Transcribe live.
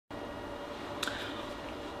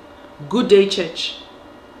Good day, church.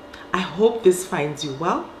 I hope this finds you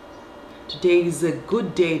well. Today is a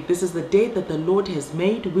good day. This is the day that the Lord has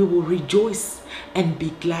made. We will rejoice and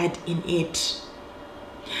be glad in it.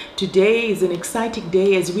 Today is an exciting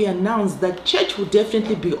day as we announce that church will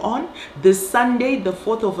definitely be on this Sunday, the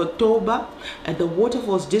 4th of October at the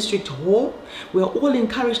Waterfalls District Hall. We're all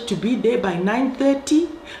encouraged to be there by 9:30.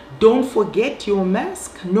 Don't forget your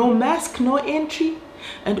mask, no entry.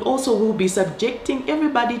 And also we'll be subjecting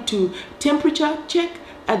everybody to temperature check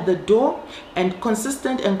at the door and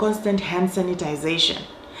consistent and constant hand sanitization.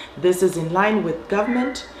 This is in line with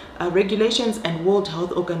government regulations and World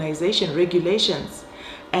Health Organization regulations.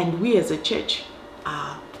 And we as a church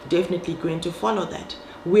are definitely going to follow that.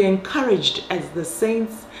 We're encouraged as the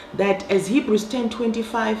saints that as Hebrews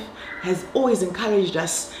 10:25 has always encouraged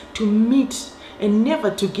us to meet and never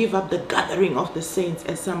to give up the gathering of the saints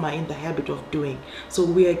as some are in the habit of doing. So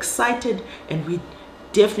we are excited and we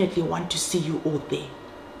definitely want to see you all there.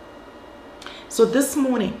 So this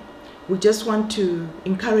morning, we just want to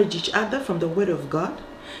encourage each other from the Word of God.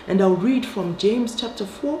 And I'll read from James chapter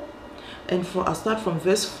 4. And I'll start from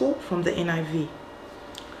verse 4 from the NIV.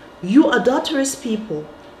 You adulterous people,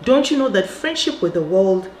 don't you know that friendship with the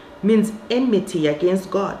world means enmity against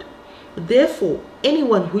God? Therefore,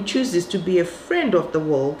 anyone who chooses to be a friend of the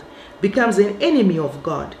world becomes an enemy of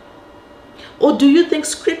God. Or do you think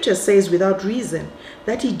Scripture says without reason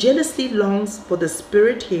that He jealously longs for the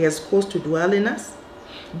Spirit He has caused to dwell in us?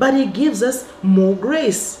 But He gives us more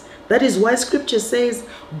grace. That is why Scripture says,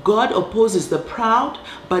 God opposes the proud,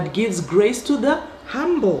 but gives grace to the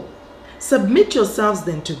humble. Submit yourselves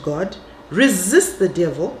then to God, resist the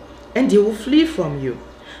devil, and he will flee from you.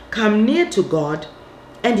 Come near to God,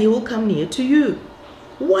 and he will come near to you.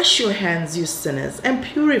 Wash your hands, you sinners, and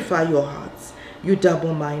purify your hearts, you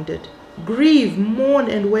double-minded. Grieve, mourn,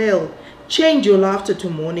 and wail. Change your laughter to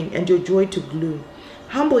mourning and your joy to gloom.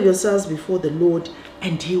 Humble yourselves before the Lord,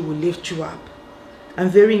 and He will lift you up. I'm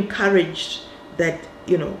very encouraged that,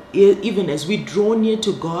 even as we draw near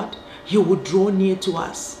to God, He will draw near to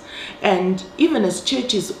us. And even as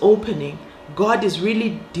church is opening, God is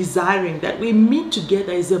really desiring that we meet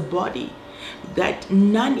together as a body, that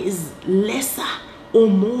none is lesser or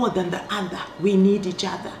more than the other. We need each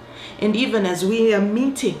other. And even as we are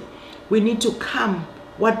meeting, we need to come.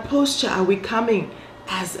 What posture are we coming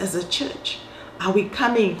as a church? Are we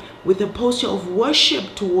coming with a posture of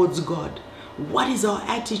worship towards God? What is our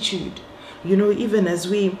attitude? Even as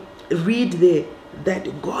we read there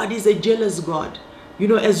that God is a jealous God.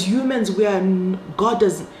 As humans, God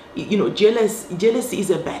doesn't, jealousy is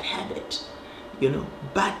a bad habit,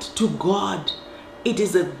 but to God, it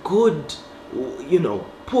is a good,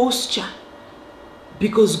 posture,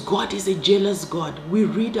 because God is a jealous God. We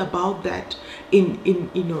read about that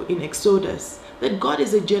in Exodus, that God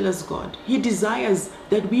is a jealous God. He desires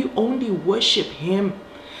that we only worship Him.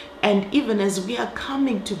 And even as we are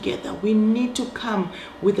coming together, we need to come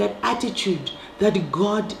with that attitude that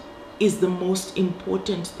God is the most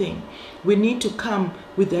important thing. We need to come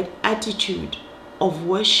with that attitude of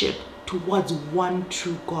worship towards one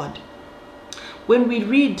true God. When we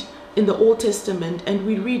read in the Old Testament and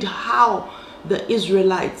we read how the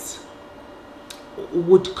Israelites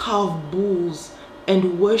would carve bulls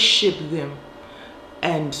and worship them,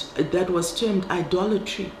 and that was termed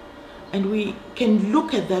idolatry. And we can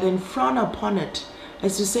look at that and frown upon it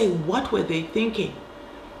as to say, what were they thinking?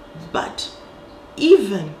 But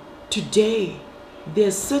even today, there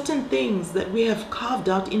are certain things that we have carved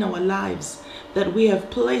out in our lives that we have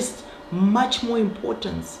placed much more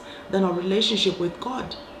importance than our relationship with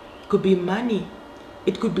God. It could be money.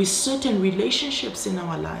 It could be certain relationships in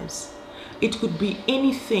our lives. It could be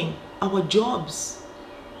anything, our jobs.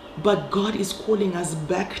 But God is calling us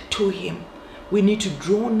back to Him. We need to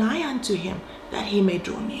draw nigh unto Him that He may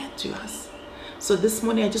draw near to us. So this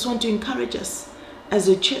morning, I just want to encourage us as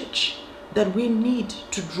a church that we need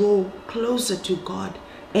to draw closer to God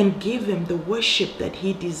and give Him the worship that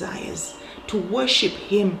He desires, to worship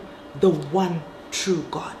Him, the one true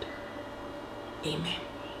God. Amen.